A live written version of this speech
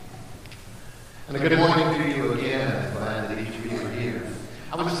And a good morning to you again. I'm glad that each of you are here.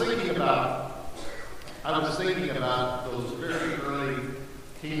 I was thinking about those very early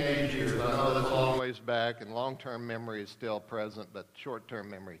teenage years. I know that's a long ways back, and long-term memory is still present, but short-term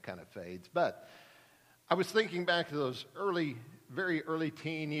memory kind of fades. But I was thinking back to those very early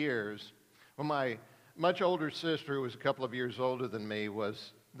teen years when my much older sister, who was a couple of years older than me,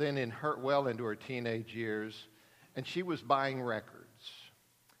 was then well into her teenage years, and she was buying records.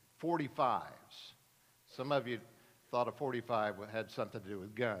 45s. Some of you thought a 45 had something to do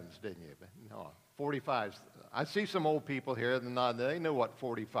with guns, didn't you? But no, 45s. I see some old people here, they know what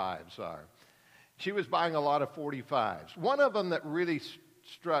 45s are. She was buying a lot of 45s. One of them that really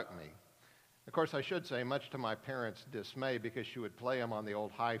struck me, of course I should say, much to my parents' dismay, because she would play them on the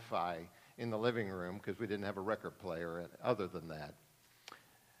old hi-fi in the living room because we didn't have a record player other than that.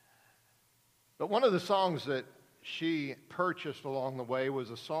 But one of the songs that she purchased along the way was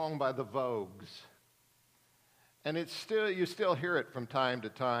a song by the Vogues. And you still hear it from time to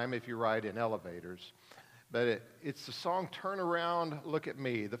time if you ride in elevators. But it's the song Turn Around, Look at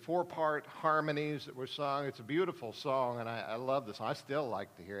Me, the 4-part harmonies that were sung. It's a beautiful song, and I love this song. I still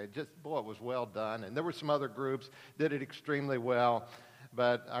like to hear it. It was well done. And there were some other groups that did it extremely well.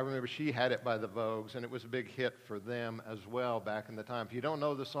 But I remember she had it by the Vogues, and it was a big hit for them as well back in the time. If you don't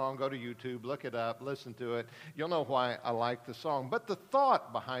know the song, go to YouTube, look it up, listen to it. You'll know why I like the song. But the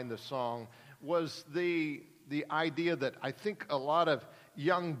thought behind the song was the idea that I think a lot of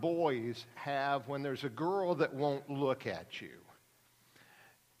young boys have when there's a girl that won't look at you.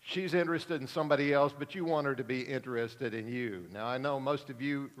 She's interested in somebody else, but you want her to be interested in you. Now, I know most of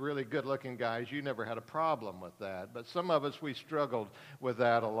you really good-looking guys, you never had a problem with that, but some of us, we struggled with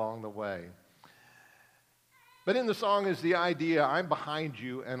that along the way. But in the song is the idea, I'm behind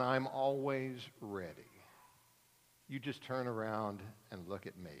you and I'm always ready. You just turn around and look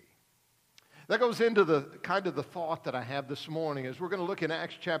at me. That goes into the kind of the thought that I have this morning as we're going to look in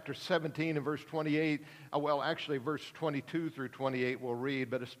Acts chapter 17 and verse 28. Actually verse 22 through 28 we'll read,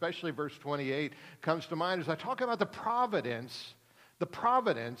 but especially verse 28 comes to mind as I talk about the providence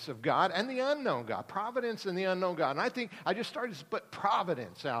of God and the unknown God. Providence and the unknown God. And I think I just started to put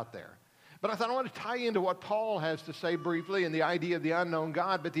providence out there. But I thought I want to tie into what Paul has to say briefly in the idea of the unknown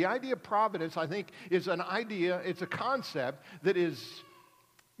God. But the idea of providence, I think, is an idea, it's a concept that is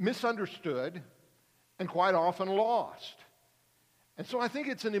misunderstood and quite often lost. And so I think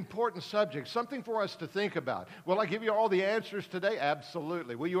it's an important subject, something for us to think about. Will I give you all the answers today?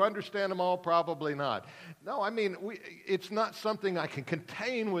 Absolutely. Will you understand them all? Probably not. No, I mean, it's not something I can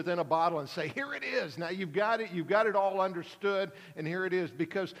contain within a bottle and say, here it is. Now you've got it all understood, and here it is,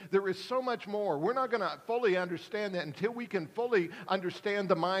 because there is so much more. We're not going to fully understand that until we can fully understand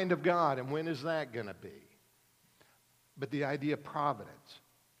the mind of God. And when is that going to be? But the idea of providence.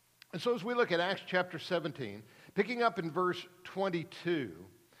 And so as we look at Acts chapter 17, picking up in verse 22,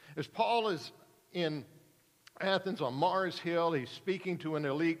 as Paul is in Athens on Mars Hill, he's speaking to an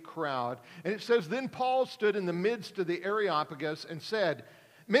elite crowd, and it says, Then Paul stood in the midst of the Areopagus and said,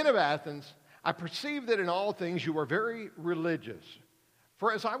 Men of Athens, I perceive that in all things you are very religious.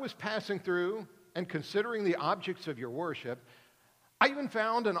 For as I was passing through and considering the objects of your worship, I even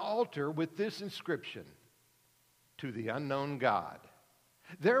found an altar with this inscription, To the unknown God.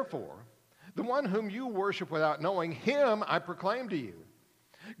 Therefore, the one whom you worship without knowing, him I proclaim to you.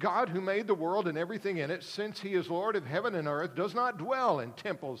 God who made the world and everything in it, since he is Lord of heaven and earth, does not dwell in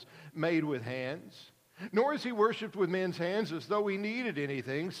temples made with hands, nor is he worshipped with men's hands as though he needed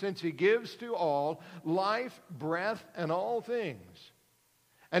anything, since he gives to all life, breath, and all things.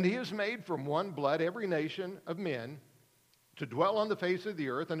 And he has made from one blood every nation of men to dwell on the face of the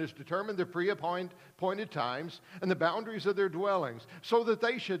earth, and has determined the pre-appointed times and the boundaries of their dwellings, so that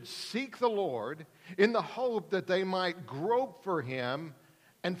they should seek the Lord in the hope that they might grope for him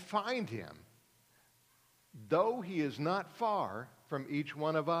and find him, though he is not far from each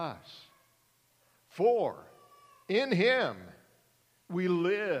one of us. For in him we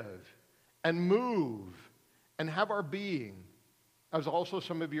live and move and have our being, as also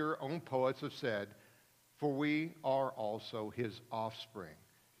some of your own poets have said, for we are also his offspring.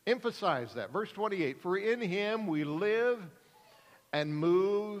 Emphasize that. Verse 28, for in him we live and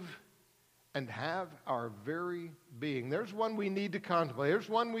move and have our very being. There's one we need to contemplate. There's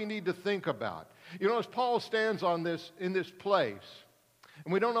one we need to think about. You know, as Paul stands in this place,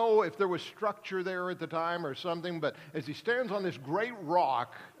 and we don't know if there was structure there at the time or something, but as he stands on this great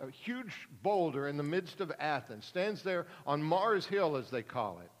rock, a huge boulder in the midst of Athens, stands there on Mars Hill, as they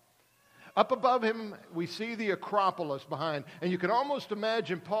call it, Up above him, we see the Acropolis behind. And you can almost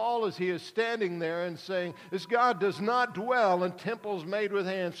imagine Paul as he is standing there and saying, this God does not dwell in temples made with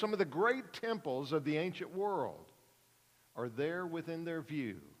hands. Some of the great temples of the ancient world are there within their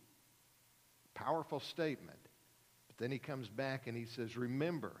view. Powerful statement. But then he comes back and he says,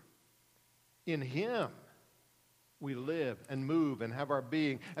 remember, in him we live and move and have our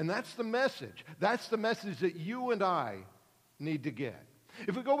being. And that's the message. That's the message that you and I need to get.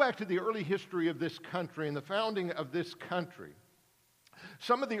 If we go back to the early history of this country and the founding of this country,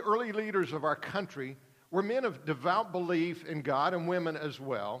 some of the early leaders of our country were men of devout belief in God, and women as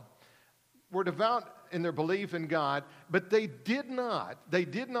well, were devout in their belief in God, but they did not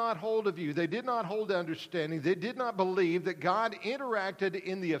hold a view, they did not hold understanding, they did not believe that God interacted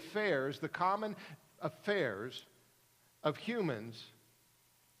in the affairs, the common affairs of humans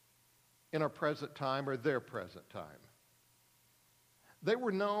in our present time or their present time. They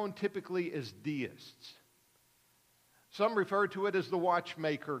were known typically as deists. Some refer to it as the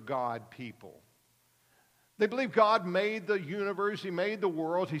watchmaker God people. They believe God made the universe, He made the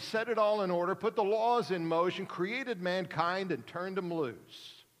world, He set it all in order, put the laws in motion, created mankind, and turned them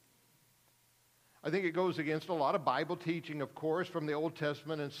loose. I think it goes against a lot of Bible teaching, of course, from the Old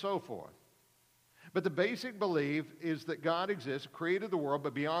Testament and so forth. But the basic belief is that God exists, created the world,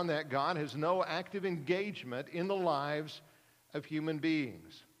 but beyond that, God has no active engagement in the lives of human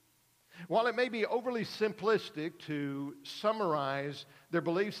beings. While it may be overly simplistic to summarize their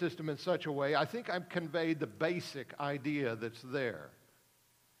belief system in such a way, I think I've conveyed the basic idea that's there.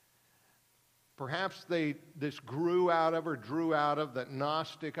 Perhaps this grew out of or drew out of that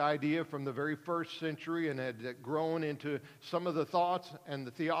Gnostic idea from the very first century and had grown into some of the thoughts and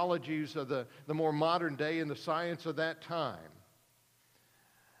the theologies of the more modern day and the science of that time.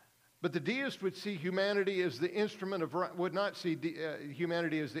 But the deist would see humanity as the instrument of would not see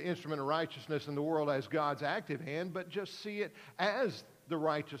humanity as the instrument of righteousness in the world as God's active hand, but just see it as the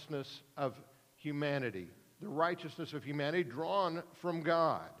righteousness of humanity drawn from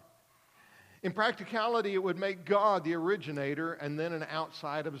God. In practicality, it would make God the originator and then an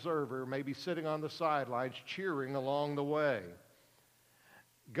outside observer, maybe sitting on the sidelines cheering along the way.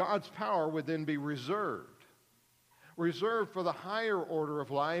 God's power would then be reserved for the higher order of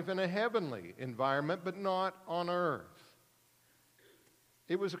life in a heavenly environment, but not on earth.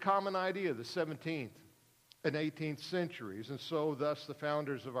 It was a common idea, the 17th and 18th centuries, and so thus the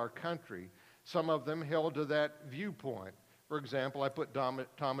founders of our country, some of them held to that viewpoint. For example, I put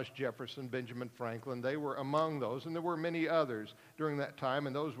Thomas Jefferson, Benjamin Franklin. They were among those, and there were many others during that time,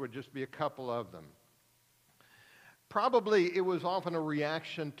 and those would just be a couple of them. Probably it was often a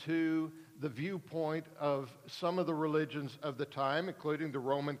reaction to the viewpoint of some of the religions of the time, including the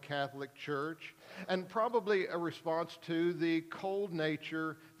Roman Catholic Church, and probably a response to the cold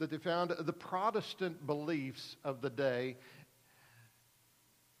nature that they found the Protestant beliefs of the day,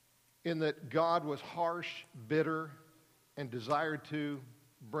 in that God was harsh, bitter, and desired to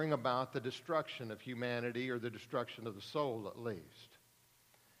bring about the destruction of humanity, or the destruction of the soul at least.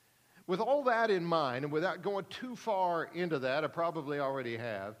 With all that in mind, and without going too far into that, I probably already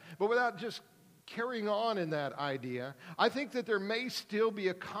have, but without just carrying on in that idea, I think that there may still be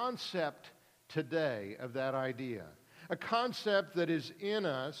a concept today of that idea. A concept that is in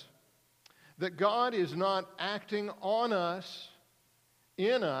us, that God is not acting on us,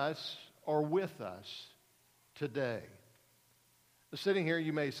 in us, or with us today. Sitting here,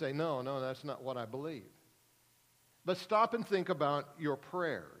 you may say, no, that's not what I believe. But stop and think about your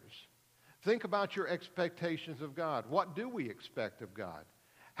prayers. Think about your expectations of God. What do we expect of God?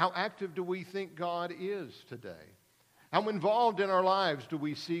 How active do we think God is today? How involved in our lives do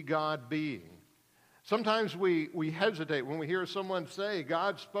we see God being? Sometimes we hesitate when we hear someone say,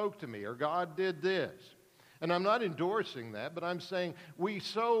 God spoke to me, or God did this. And I'm not endorsing that, but I'm saying we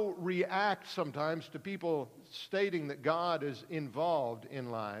so react sometimes to people stating that God is involved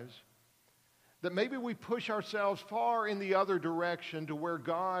in lives that maybe we push ourselves far in the other direction to where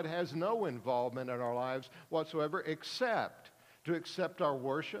God has no involvement in our lives whatsoever, except to accept our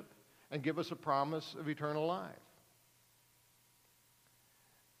worship and give us a promise of eternal life.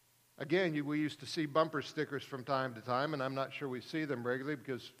 Again, we used to see bumper stickers from time to time, and I'm not sure we see them regularly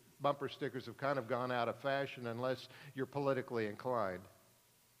because bumper stickers have kind of gone out of fashion unless you're politically inclined.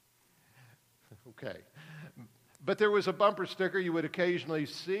 Okay. But there was a bumper sticker you would occasionally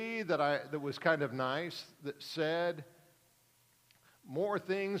see that was kind of nice, that said, more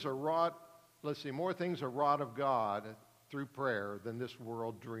things are wrought of God through prayer than this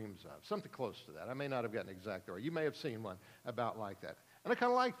world dreams of. Something close to that. I may not have gotten exactly right. You may have seen one about like that. And I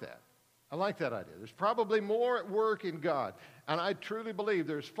kind of like that. I like that idea. There's probably more at work in God. And I truly believe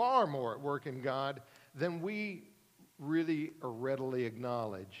there's far more at work in God than we really or readily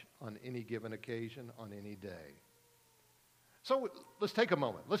acknowledge on any given occasion, on any day. So let's take a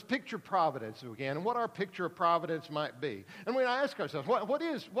moment. Let's picture providence again and what our picture of providence might be. And we ask ourselves,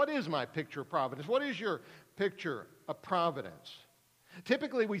 what is my picture of providence? What is your picture of providence?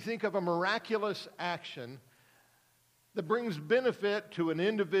 Typically, we think of a miraculous action that brings benefit to an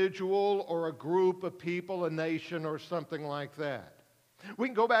individual or a group of people, a nation, or something like that. We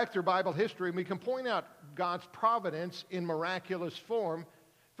can go back through Bible history and we can point out God's providence in miraculous form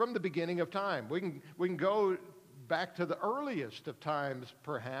from the beginning of time. We can go back to the earliest of times,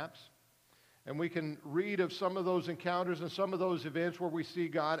 perhaps, and we can read of some of those encounters and some of those events where we see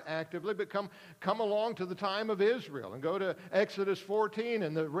God actively, but come along to the time of Israel and go to Exodus 14,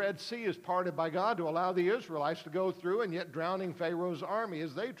 and the Red Sea is parted by God to allow the Israelites to go through, and yet drowning Pharaoh's army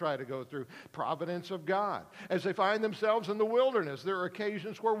as they try to go through. Providence of God. As they find themselves in the wilderness, there are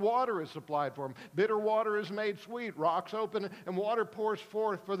occasions where water is supplied for them. Bitter water is made sweet. Rocks open and water pours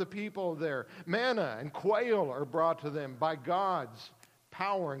forth for the people there. Manna and quail are brought to them by God's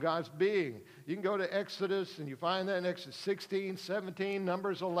power and God's being. You can go to Exodus and you find that in Exodus 16, 17,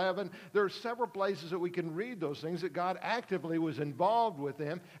 Numbers 11. There are several places that we can read those things that God actively was involved with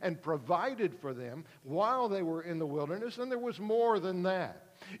them and provided for them while they were in the wilderness, and there was more than that.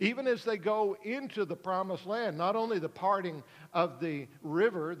 Even as they go into the promised land, not only the parting of the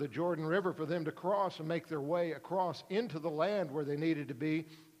river, the Jordan River, for them to cross and make their way across into the land where they needed to be,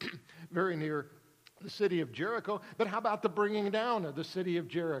 very near the city of Jericho, but how about the bringing down of the city of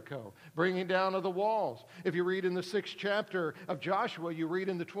Jericho, bringing down of the walls? If you read in the 6th chapter of Joshua, you read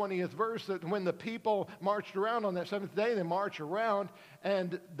in the 20th verse that when the people marched around on that 7th day, they march around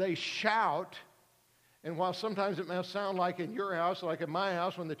and they shout. And while sometimes it may sound like in your house, like in my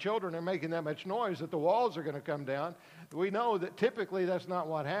house, when the children are making that much noise that the walls are going to come down, we know that typically that's not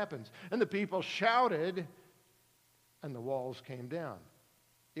what happens. And the people shouted and the walls came down.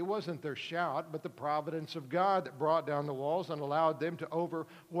 It wasn't their shout, but the providence of God that brought down the walls and allowed them to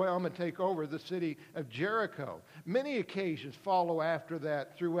overwhelm and take over the city of Jericho. Many occasions follow after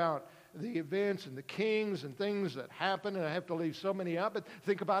that throughout the events and the kings and things that happen, and I have to leave so many out, but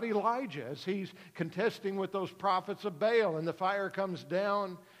think about Elijah as he's contesting with those prophets of Baal, and the fire comes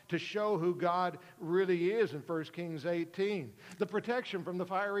down to show who God really is in 1 Kings 18. The protection from the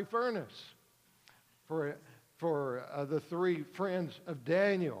fiery furnace for the three friends of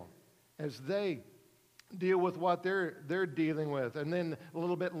Daniel as they deal with what they're dealing with. And then a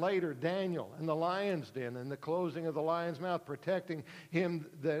little bit later, Daniel in the lion's den and the closing of the lion's mouth, protecting him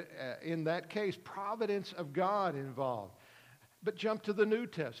in that case. Providence of God involved. But jump to the New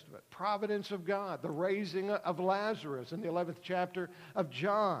Testament. Providence of God. The raising of Lazarus in the 11th chapter of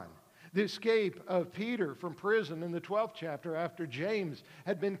John. The escape of Peter from prison in the 12th chapter after James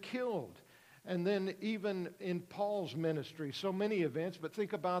had been killed. And then even in Paul's ministry, so many events, but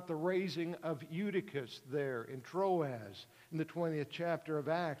think about the raising of Eutychus there in Troas in the 20th chapter of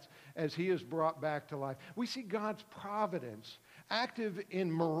Acts as he is brought back to life. We see God's providence active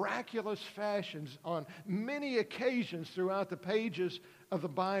in miraculous fashions on many occasions throughout the pages of the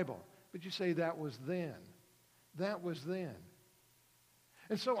Bible. But you say that was then. That was then.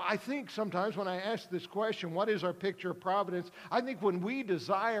 And so I think sometimes when I ask this question, what is our picture of providence? I think when we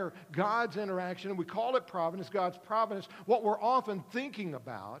desire God's interaction, and we call it providence, God's providence, what we're often thinking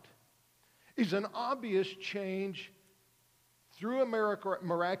about is an obvious change through a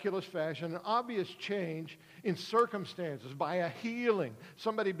miraculous fashion, an obvious change in circumstances by a healing,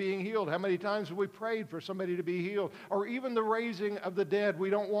 somebody being healed. How many times have we prayed for somebody to be healed? Or even the raising of the dead. We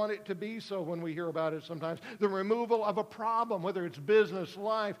don't want it to be so when we hear about it sometimes. The removal of a problem, whether it's business,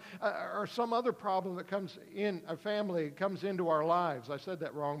 life, or some other problem that comes in a family, comes into our lives. I said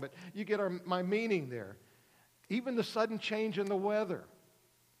that wrong, but you get my meaning there. Even the sudden change in the weather.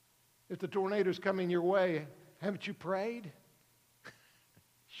 If the tornado's coming your way, haven't you prayed?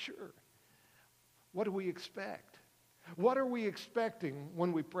 Sure. What do we expect? What are we expecting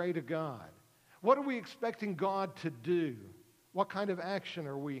when we pray to God? What are we expecting God to do? What kind of action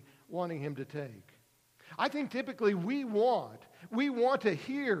are we wanting him to take? I think typically we want to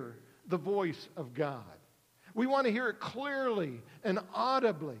hear the voice of God. We want to hear it clearly and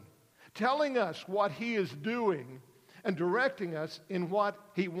audibly, telling us what he is doing and directing us in what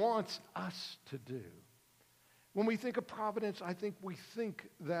he wants us to do. When we think of providence, I think we think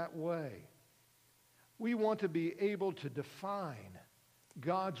that way. We want to be able to define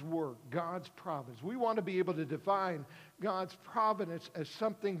God's work, God's providence. We want to be able to define God's providence as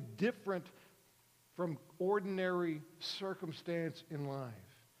something different from ordinary circumstance in life.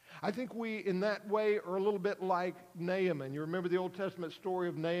 I think we, in that way, are a little bit like Naaman. You remember the Old Testament story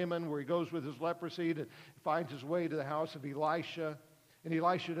of Naaman where he goes with his leprosy and finds his way to the house of Elisha. And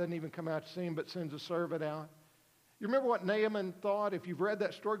Elisha doesn't even come out to see him but sends a servant out. You remember what Naaman thought? If you've read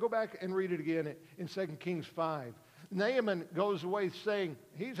that story, go back and read it again in 2 Kings 5. Naaman goes away saying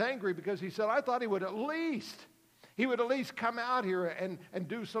he's angry because he said, I thought he would at least come out here and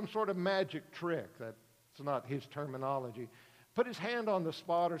do some sort of magic trick. That's not his terminology. Put his hand on the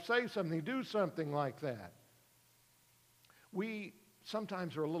spot or say something, do something like that. We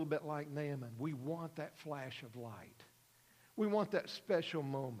sometimes are a little bit like Naaman. We want that flash of light. We want that special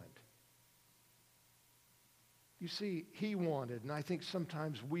moment. You see, he wanted, and I think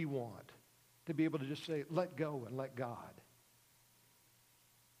sometimes we want, to be able to just say, let go and let God.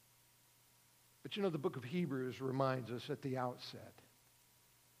 But you know, the book of Hebrews reminds us at the outset,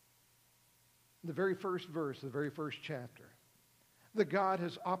 the very first verse, the very first chapter, that God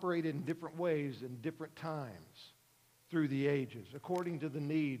has operated in different ways in different times through the ages, according to the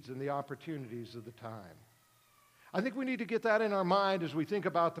needs and the opportunities of the time. I think we need to get that in our mind as we think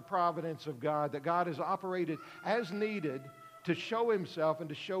about the providence of God, that God has operated as needed to show himself and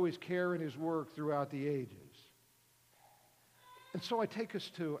to show his care and his work throughout the ages. And so I take us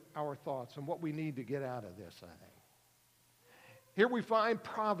to our thoughts on what we need to get out of this, I think. Here we find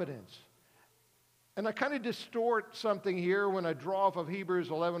providence. And I kind of distort something here when I draw off of Hebrews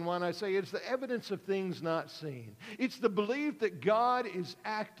 11:1. I say it's the evidence of things not seen. It's the belief that God is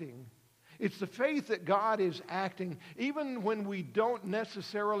acting. It's the faith that God is acting even when we don't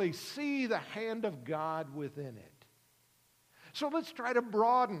necessarily see the hand of God within it. So let's try to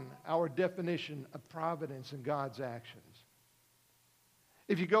broaden our definition of providence and God's actions.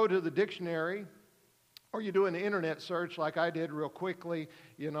 If you go to the dictionary, or you do an internet search like I did real quickly,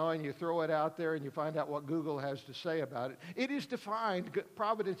 and you throw it out there and you find out what Google has to say about it. It is defined,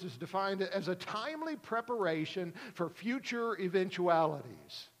 providence is defined as a timely preparation for future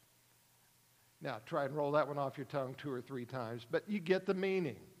eventualities. Now, try and roll that one off your tongue 2 or 3 times, but you get the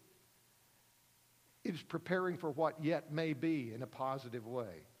meaning. It is preparing for what yet may be in a positive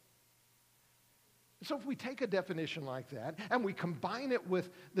way. So if we take a definition like that and we combine it with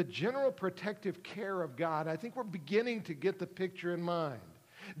the general protective care of God, I think we're beginning to get the picture in mind.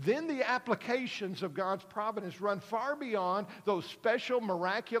 Then the applications of God's providence run far beyond those special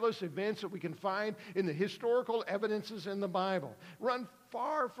miraculous events that we can find in the historical evidences in the Bible. Run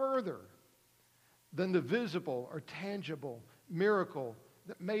far further than the visible or tangible miracle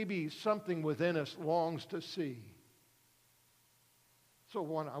that maybe something within us longs to see. So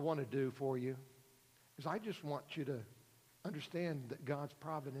what I want to do for you is I just want you to understand that God's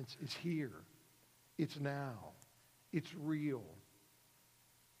providence is here. It's now. It's real.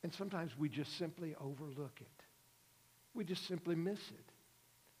 And sometimes we just simply overlook it. We just simply miss it.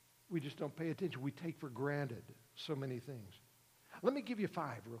 We just don't pay attention. We take for granted so many things. Let me give you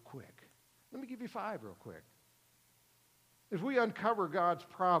 5 real quick. As we uncover God's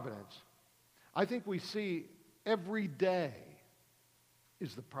providence, I think we see every day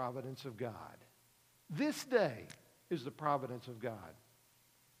is the providence of God. This day is the providence of God.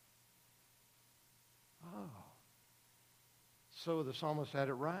 Oh, so the psalmist had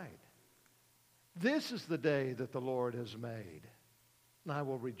it right. This is the day that the Lord has made, and I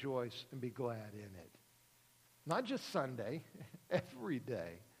will rejoice and be glad in it. Not just Sunday, every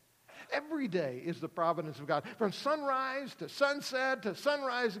day. Every day is the providence of God. From sunrise to sunset to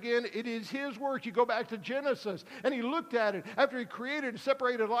sunrise again, it is his work. You go back to Genesis, and he looked at it after he created and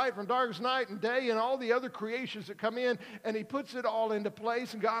separated light from darkness, night and day, and all the other creations that come in, and he puts it all into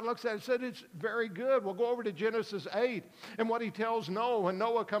place, and God looks at it and said, it's very good. We'll go over to Genesis 8, and what he tells Noah when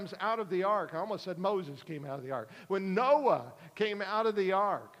Noah comes out of the ark. I almost said Moses came out of the ark. When Noah came out of the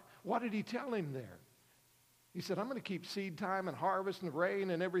ark, what did he tell him there? He said, I'm going to keep seed time and harvest and rain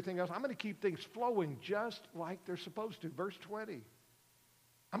and everything else. I'm going to keep things flowing just like they're supposed to. Verse 20.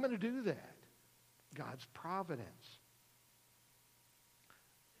 I'm going to do that. God's providence.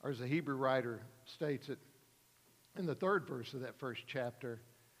 Or as the Hebrew writer states it in the 3rd verse of that first chapter,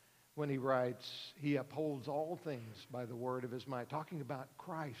 when he writes, he upholds all things by the word of his might, talking about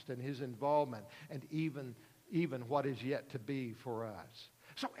Christ and his involvement and even what is yet to be for us.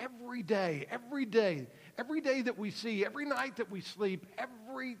 So every day that we see, every night that we sleep,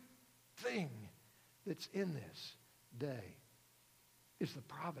 everything that's in this day is the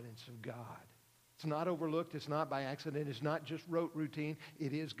providence of God. It's not overlooked. It's not by accident. It's not just rote routine.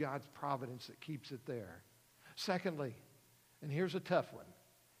 It is God's providence that keeps it there. Secondly, and here's a tough one.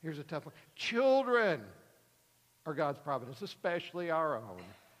 Children are God's providence, especially our own.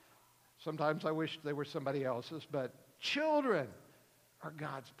 Sometimes I wish they were somebody else's, but children are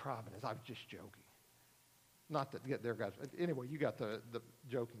God's providence. I was just joking. Not that get there, guys. Anyway, you got the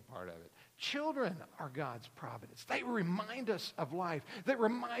joking part of it. Children are God's providence. They remind us of life. They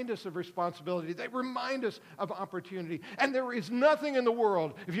remind us of responsibility. They remind us of opportunity. And there is nothing in the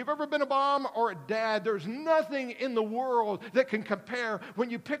world, if you've ever been a mom or a dad, there's nothing in the world that can compare when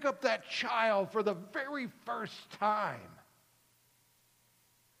you pick up that child for the very first time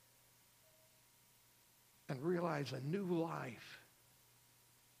and realize a new life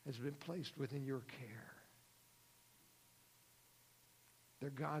has been placed within your care. They're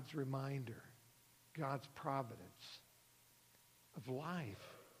God's reminder, God's providence of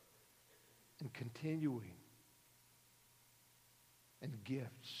life and continuing and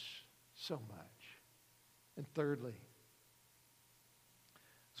gifts so much. And thirdly,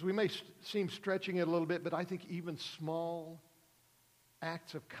 so we may seem stretching it a little bit, but I think even small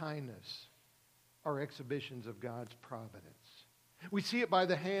acts of kindness are exhibitions of God's providence. We see it by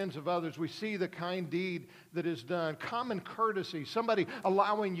the hands of others. We see the kind deed that is done. Common courtesy, somebody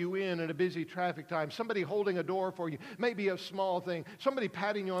allowing you in a busy traffic time, somebody holding a door for you, maybe a small thing, somebody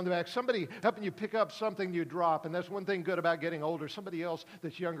patting you on the back, somebody helping you pick up something you drop. And that's one thing good about getting older. Somebody else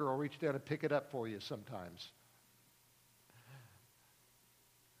that's younger will reach down and pick it up for you sometimes.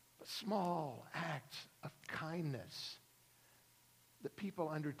 But small acts of kindness that people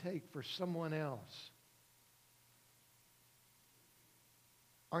undertake for someone else,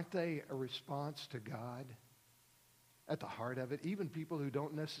 aren't they a response to God at the heart of it? Even people who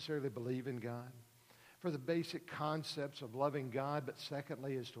don't necessarily believe in God. For the basic concepts of loving God, but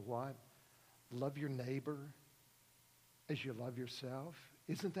secondly as to what? Love your neighbor as you love yourself.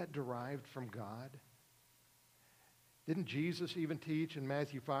 Isn't that derived from God? Didn't Jesus even teach in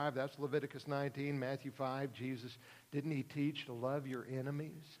Matthew 5? That's Leviticus 19, Matthew 5. Jesus, didn't he teach to love your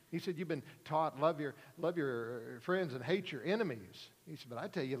enemies? He said, you've been taught love your friends and hate your enemies. He said, but I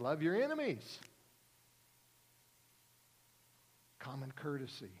tell you, love your enemies. Common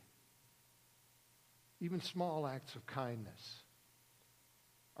courtesy. Even small acts of kindness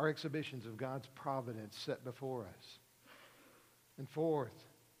are exhibitions of God's providence set before us. And fourth,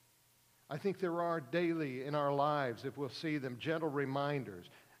 I think there are daily in our lives, if we'll see them, gentle reminders,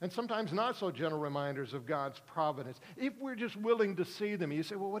 and sometimes not so gentle reminders of God's providence, if we're just willing to see them. You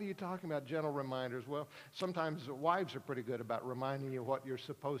say, well, what are you talking about, gentle reminders? Well, sometimes wives are pretty good about reminding you what you're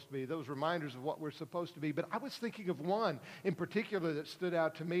supposed to be, those reminders of what we're supposed to be. But I was thinking of one in particular that stood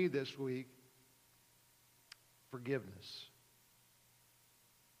out to me this week: forgiveness.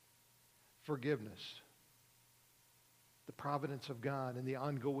 Forgiveness. The providence of God and the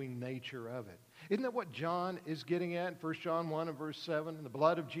ongoing nature of it. Isn't that what John is getting at in 1 John 1 and verse 7? And the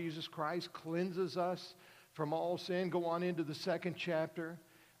blood of Jesus Christ cleanses us from all sin. Go on into the second chapter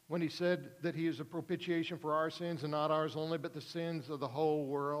when he said that he is a propitiation for our sins, and not ours only, but the sins of the whole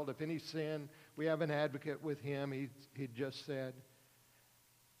world. If any sin, we have an advocate with him, he just said.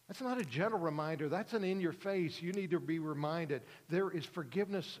 That's not a gentle reminder. That's an in your face. You need to be reminded there is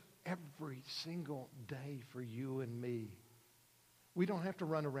forgiveness every single day for you and me. We don't have to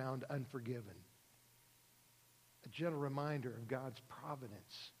run around unforgiven. A gentle reminder of God's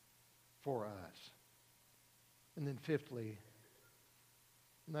providence for us. And then fifthly,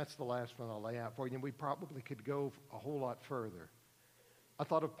 and that's the last one I'll lay out for you, and we probably could go a whole lot further. I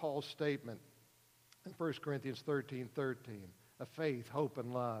thought of Paul's statement in 1 Corinthians 13:13, of faith, hope,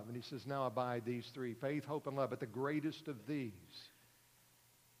 and love. And he says, now abide these three: faith, hope, and love. But the greatest of these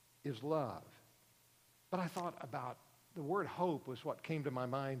is love. But I thought about the word hope was what came to my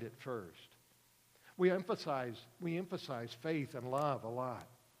mind at first. We emphasize faith and love a lot.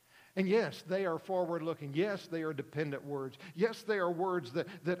 And yes, they are forward-looking. Yes, they are dependent words. Yes, they are words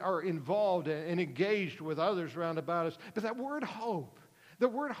that are involved and engaged with others round about us. But that word hope, the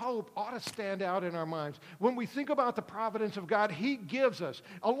word hope ought to stand out in our minds. When we think about the providence of God, he gives us,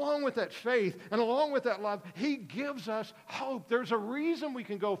 along with that faith and along with that love, he gives us hope. There's a reason we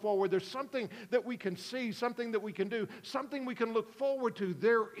can go forward. There's something that we can see, something that we can do, something we can look forward to.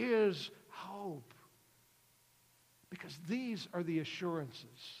 There is hope. Because these are the assurances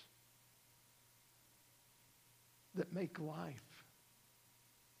that make life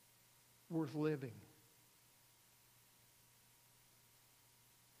worth living.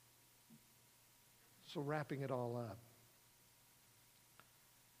 So wrapping it all up,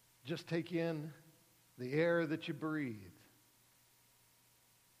 just take in the air that you breathe,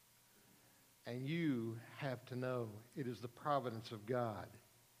 and you have to know it is the providence of God.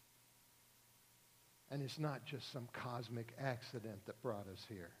 And it's not just some cosmic accident that brought us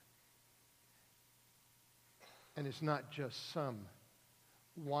here. And it's not just some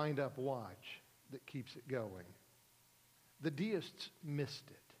wind-up watch that keeps it going. The deists missed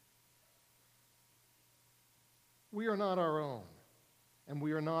it. We are not our own, and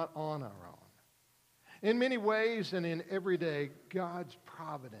we are not on our own. In many ways and in every day, God's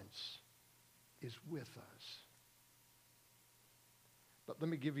providence is with us. But let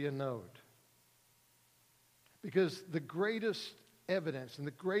me give you a note. Because the greatest evidence and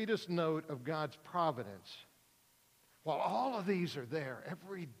the greatest note of God's providence, while all of these are there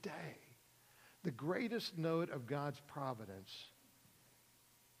every day, the greatest note of God's providence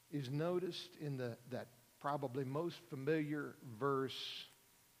is noticed in that probably most familiar verse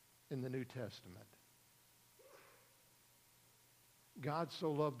in the New Testament. God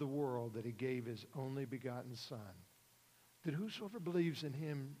so loved the world that he gave his only begotten Son, that whosoever believes in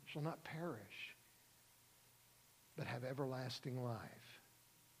him shall not perish, but have everlasting life.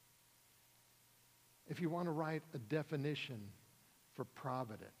 If you want to write a definition for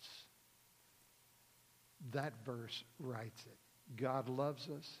providence, that verse writes it. God loves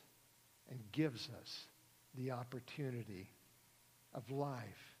us and gives us the opportunity of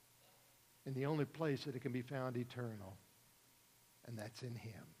life in the only place that it can be found eternal, and that's in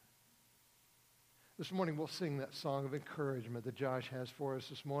him. This morning we'll sing that song of encouragement that Josh has for us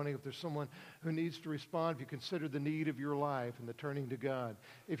this morning. If there's someone who needs to respond, if you consider the need of your life and the turning to God,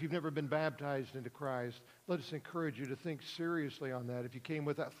 if you've never been baptized into Christ, let us encourage you to think seriously on that. If you came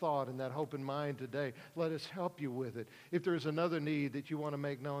with that thought and that hope in mind today, let us help you with it. If there's another need that you want to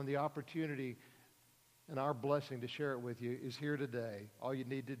make known, the opportunity and our blessing to share it with you is here today. All you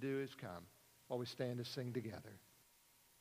need to do is come while we stand to sing together.